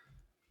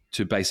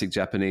to basic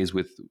Japanese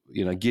with,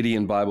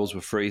 Gideon Bibles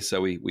were free.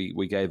 So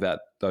we gave out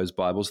those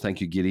Bibles. Thank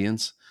you,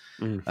 Gideons.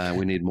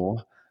 We need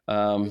more.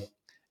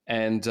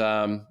 And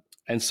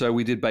so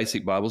we did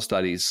basic Bible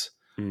studies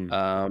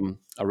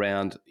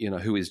around,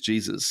 who is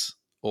Jesus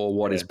or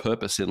what is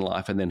purpose in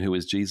life, and then who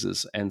is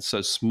Jesus. And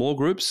so small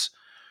groups,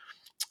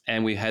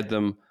 and we had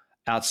them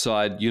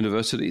outside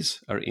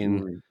universities or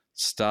in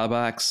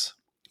Starbucks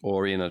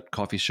or in a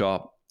coffee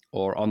shop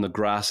or on the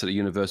grass at a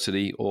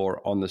university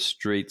or on the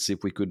streets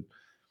if we could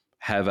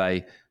have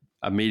a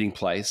meeting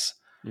place.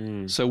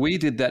 So we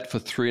did that for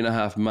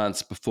 3.5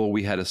 months before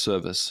we had a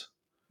service.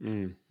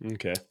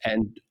 Okay.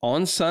 And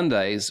on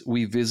Sundays,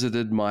 we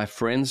visited my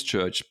friend's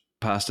church,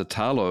 Pastor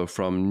Talo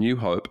from New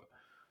Hope,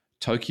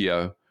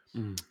 Tokyo.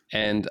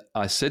 And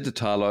I said to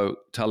Talo,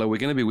 we're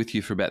going to be with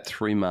you for about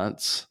 3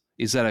 months.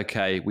 Is that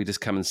okay? We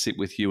just come and sit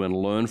with you and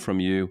learn from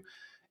you.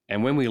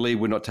 And when we leave,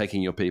 we're not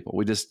taking your people.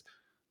 We just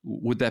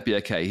would that be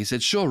okay? He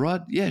said, sure,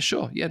 Rod. Yeah,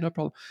 sure. Yeah, no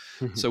problem.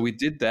 So we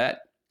did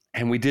that,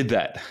 and we did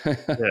that.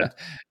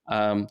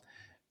 Yeah.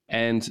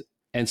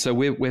 And so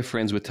we're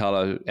friends with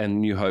Talo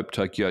and New Hope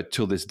Tokyo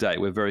till this day.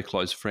 We're very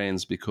close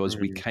friends because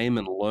we came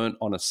and learned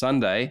on a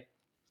Sunday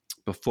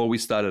before we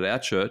started our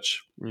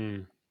church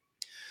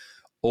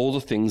all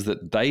the things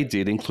that they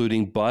did,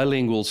 including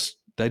bilinguals.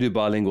 They do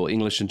bilingual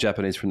English and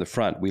Japanese from the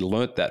front. We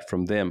learnt that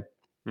from them.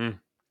 And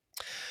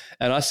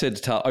I said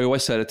to Talo, I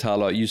always say to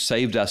Talo, you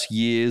saved us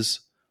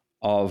years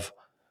of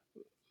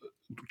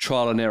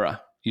trial and error.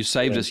 You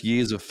saved us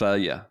years of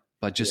failure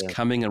by just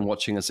coming and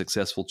watching a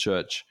successful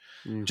church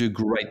do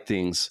great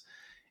things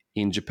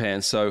in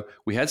Japan. So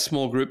we had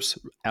small groups,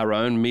 our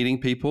own, meeting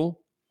people.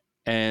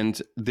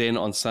 And then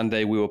on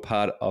Sunday, we were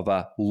part of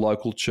a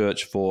local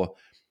church for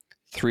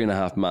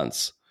 3.5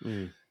 months.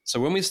 So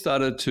when we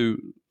started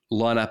to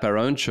line up our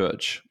own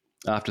church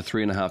after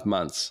 3.5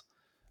 months,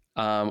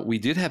 we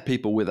did have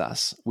people with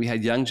us. We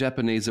had young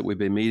Japanese that we'd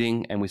been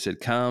meeting, and we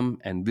said, come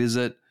and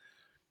visit.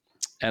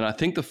 And I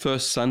think the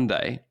first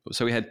Sunday,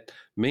 so we had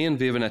me and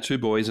Viv and our 2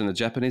 boys and a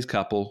Japanese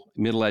couple,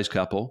 middle-aged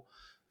couple.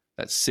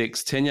 That's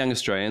 6, 10 young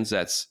Australians.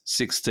 That's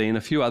 16.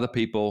 A few other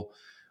people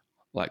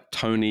like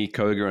Tony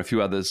Koga and a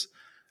few others.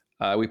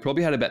 We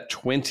probably had about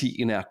 20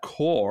 in our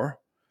core.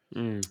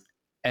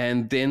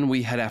 And then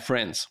we had our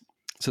friends.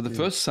 So the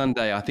first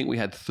Sunday, I think we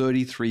had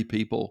 33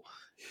 people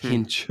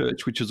in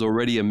church, which was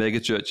already a mega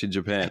church in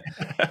Japan.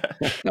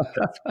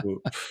 That's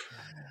cool.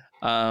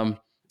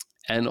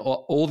 And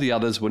all the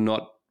others were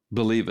not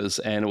believers.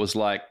 And it was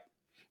like,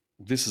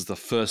 this is the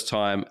first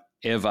time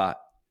ever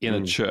in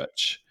a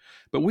church.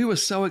 But we were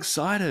so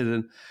excited,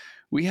 and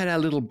we had our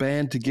little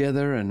band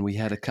together, and we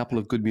had a couple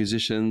of good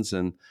musicians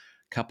and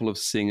a couple of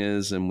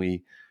singers, and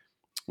we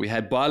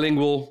had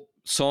bilingual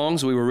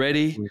songs. We were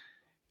ready.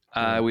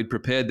 We'd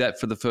prepared that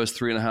for the first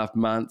 3.5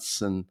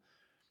 months, and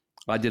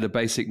I did a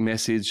basic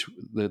message.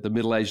 The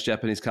middle-aged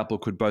Japanese couple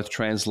could both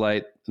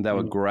translate, and they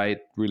were great,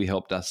 really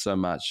helped us so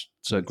much.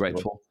 So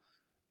grateful.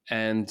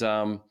 And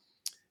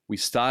we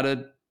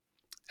started,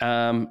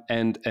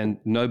 and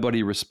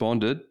nobody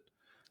responded.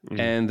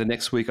 And the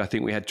next week, I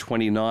think we had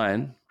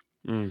 29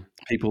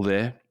 people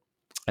there.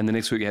 And the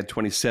next week, we had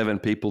 27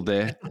 people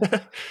there.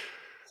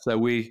 So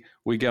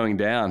we're going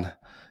down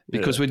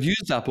because we'd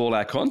used up all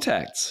our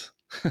contacts.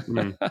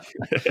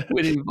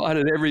 We'd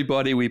invited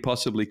everybody we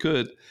possibly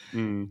could,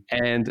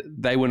 and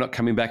they were not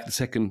coming back the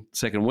second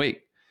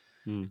week.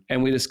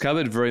 And we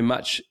discovered very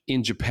much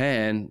in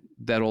Japan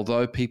that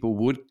although people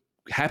would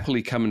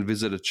happily come and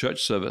visit a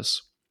church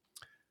service,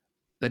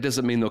 that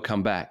doesn't mean they'll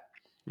come back.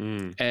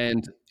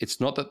 And it's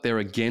not that they're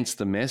against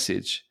the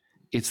message,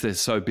 it's they're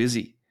so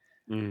busy.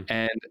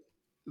 And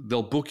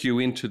they'll book you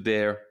into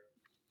their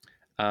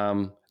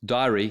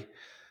diary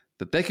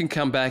that they can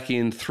come back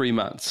in 3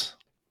 months.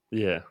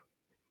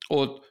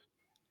 Or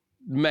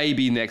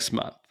maybe next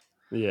month.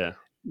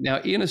 Now,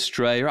 in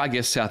Australia, I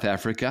guess South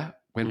Africa,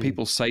 when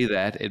people say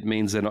that, it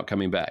means they're not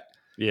coming back.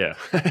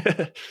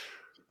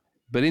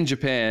 But in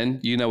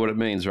Japan, you know what it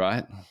means,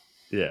 right?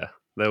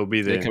 They'll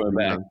be there. They're coming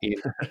back in.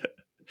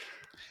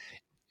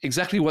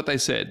 Exactly what they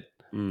said.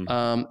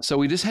 So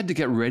we just had to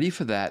get ready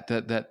for that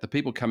the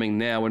people coming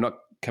now, we're not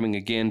coming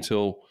again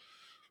till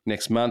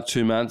next month,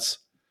 2 months,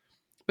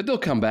 but they'll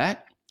come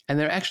back, and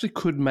they actually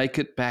could make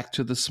it back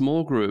to the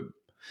small group.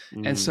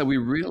 And so we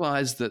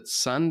realized that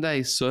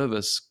Sunday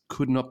service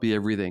could not be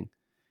everything.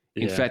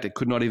 In fact, it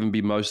could not even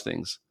be most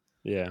things.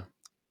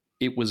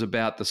 It was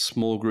about the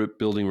small group,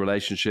 building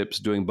relationships,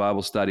 doing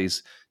Bible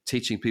studies,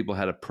 teaching people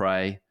how to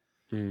pray.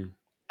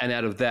 And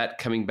out of that,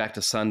 coming back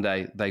to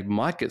Sunday, they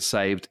might get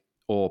saved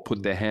or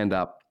put their hand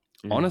up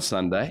on a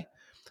Sunday,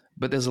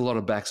 but there's a lot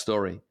of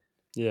backstory.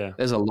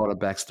 There's a lot of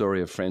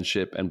backstory of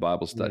friendship and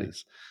Bible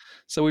studies.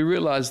 So we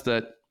realized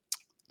that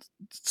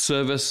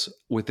service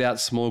without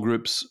small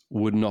groups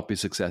would not be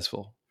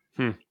successful.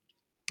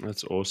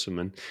 That's awesome.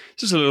 And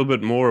just a little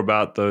bit more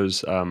about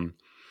those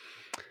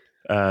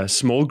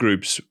small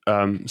groups.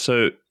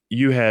 So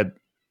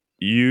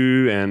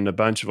you and a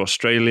bunch of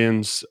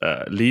Australians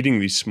leading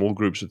these small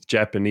groups with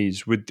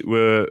Japanese.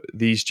 Were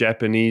these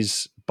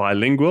Japanese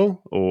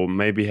bilingual, or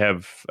maybe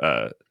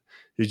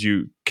did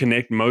you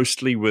connect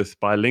mostly with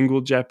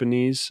bilingual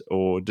Japanese,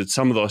 or did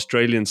some of the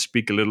Australians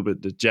speak a little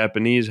bit of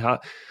Japanese?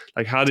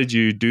 How did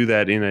you do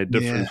that in a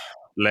different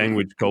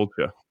language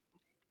culture?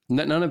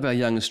 None of our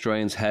young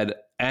Australians had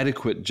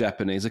adequate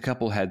Japanese. A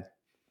couple had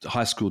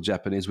high school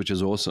Japanese, which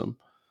is awesome.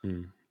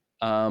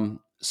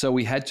 So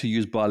we had to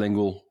use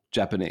bilingual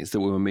Japanese that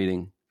we were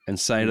meeting and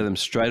say to them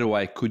straight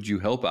away, could you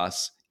help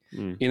us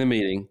in a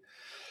meeting?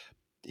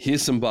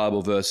 Here's some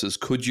Bible verses.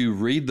 Could you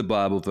read the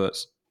Bible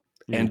verse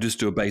and just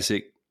do a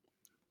basic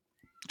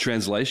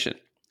translation?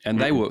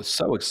 And they were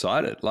so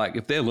excited. Like,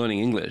 if they're learning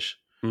English,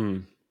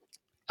 even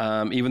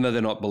though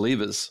they're not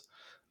believers,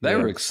 they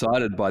were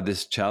excited by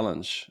this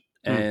challenge.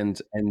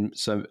 And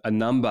so a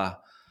number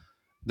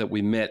that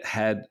we met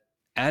had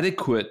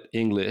adequate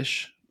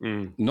English,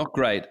 not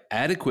great,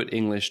 adequate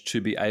English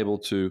to be able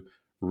to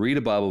read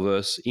a Bible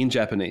verse in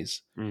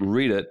Japanese,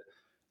 read it,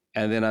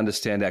 and then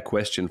understand our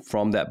question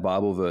from that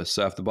Bible verse.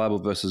 So if the Bible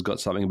verse has got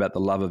something about the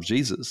love of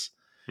Jesus,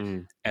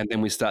 and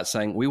then we start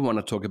saying, we want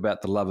to talk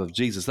about the love of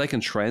Jesus, they can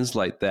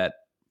translate that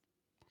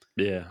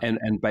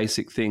and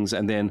basic things.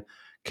 And then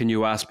can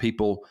you ask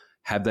people,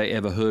 have they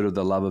ever heard of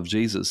the love of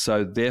Jesus?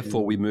 So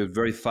therefore we move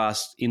very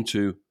fast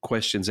into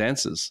questions,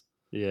 answers.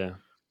 Yeah.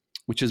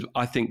 Which is,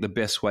 I think, the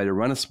best way to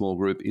run a small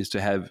group is to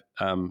have,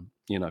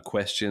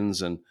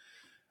 questions and,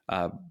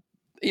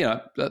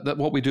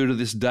 what we do to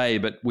this day,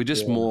 but we're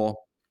just more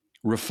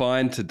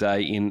refined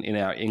today in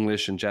our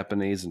English and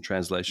Japanese and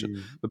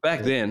translation. But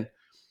back then,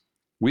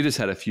 we just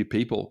had a few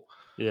people.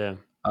 Yeah.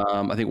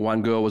 I think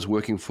one girl was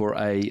working for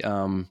a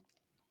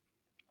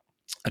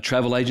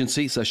travel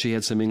agency, so she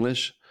had some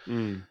English.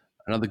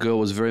 Another girl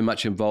was very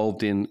much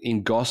involved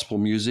in gospel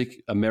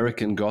music,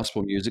 American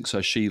gospel music, so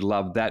she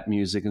loved that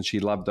music and she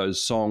loved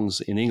those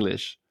songs in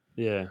English.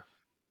 Yeah.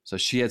 So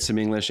she had some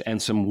English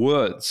and some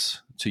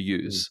words to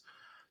use.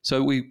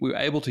 So we were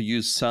able to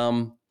use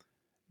some,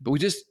 but we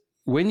just,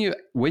 when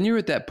you're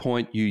at that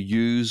point, you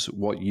use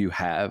what you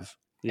have.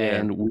 Yeah.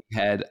 And we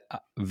had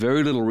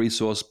very little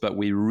resource, but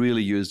we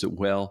really used it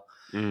well.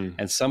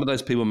 And some of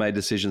those people made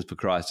decisions for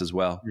Christ as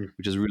well,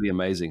 which is really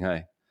amazing.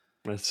 Hey,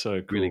 that's so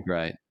cool. Really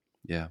great.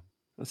 Yeah.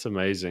 That's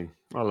amazing.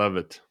 I love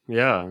it.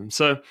 Yeah.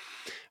 So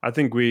I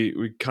think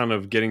we kind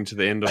of getting to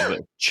the end of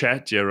the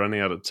chat. Yeah, running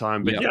out of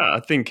time. But I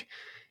think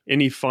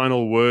any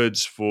final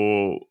words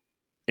for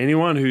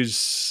anyone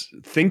who's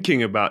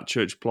thinking about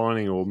church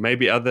planting, or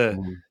maybe other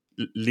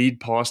lead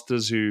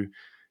pastors who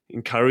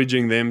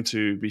encouraging them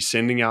to be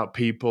sending out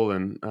people,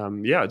 and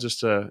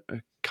just a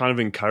kind of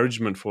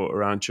encouragement for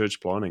around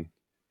church planting.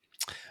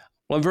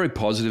 Well, I'm very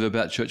positive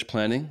about church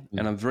planting,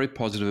 and I'm very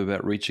positive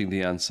about reaching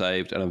the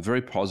unsaved, and I'm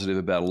very positive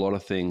about a lot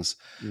of things,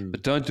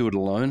 but don't do it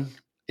alone.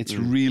 It's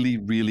really,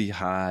 really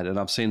hard. And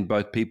I've seen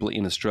both people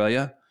in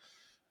Australia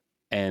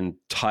and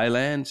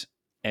Thailand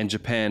and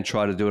Japan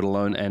try to do it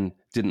alone and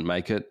didn't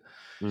make it.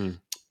 And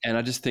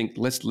I just think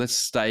let's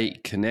stay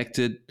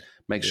connected,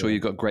 make sure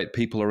you've got great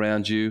people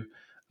around you,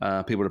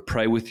 people to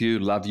pray with you,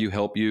 love you,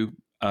 help you.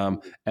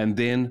 And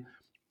then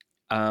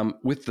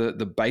with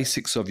the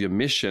basics of your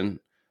mission,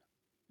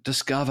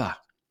 discover.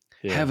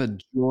 Have a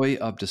joy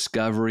of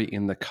discovery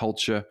in the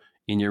culture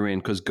you're in,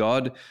 because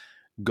God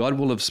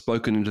will have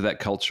spoken into that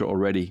culture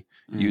already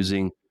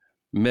using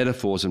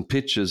metaphors and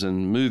pictures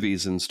and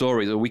movies and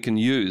stories that we can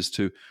use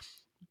to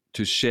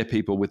share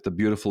people with the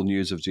beautiful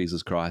news of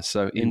Jesus Christ.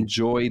 So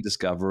enjoy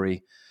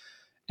discovery,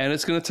 and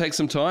it's going to take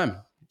some time.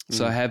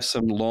 So have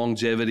some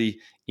longevity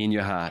in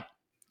your heart.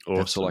 Awesome.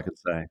 That's all I can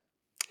say.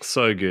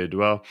 So good.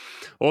 Well,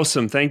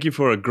 awesome. Thank you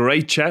for a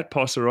great chat,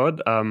 Pastor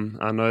Rod.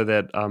 I know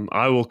that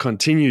I will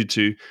continue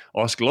to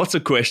ask lots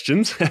of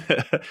questions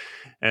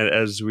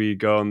as we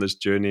go on this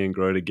journey and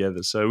grow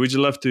together. So would you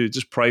love to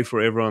just pray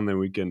for everyone, then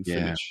we can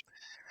finish?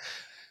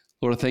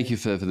 Lord, I thank you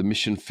for the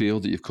mission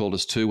field that you've called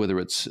us to, whether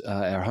it's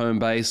our home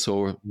base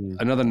or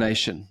another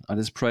nation. I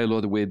just pray,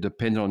 Lord, that we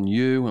depend on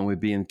you and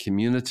we'd be in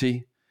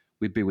community.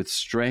 We'd be with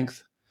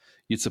strength.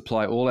 You'd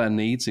supply all our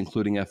needs,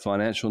 including our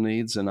financial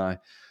needs. And I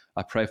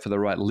pray for the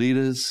right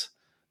leaders,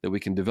 that we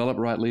can develop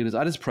right leaders.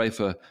 I just pray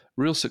for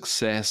real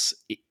success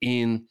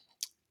in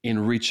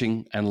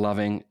reaching and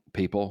loving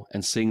people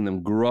and seeing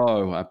them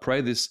grow. I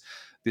pray this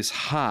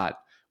heart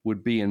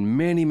would be in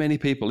many, many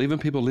people, even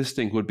people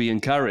listening would be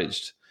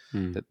encouraged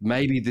that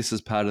maybe this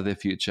is part of their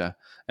future,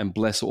 and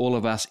bless all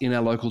of us in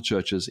our local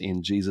churches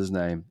in Jesus'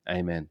 name.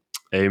 Amen.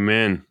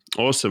 Amen.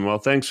 Awesome. Well,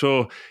 thanks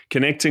for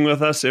connecting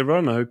with us,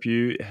 everyone. I hope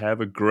you have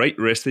a great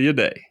rest of your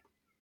day.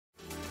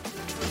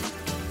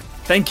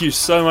 Thank you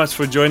so much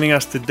for joining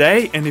us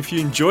today. And if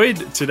you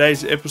enjoyed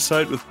today's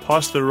episode with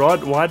Pastor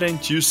Rod, why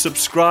don't you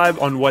subscribe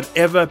on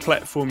whatever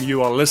platform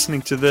you are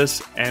listening to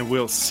this, and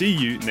we'll see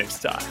you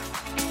next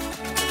time.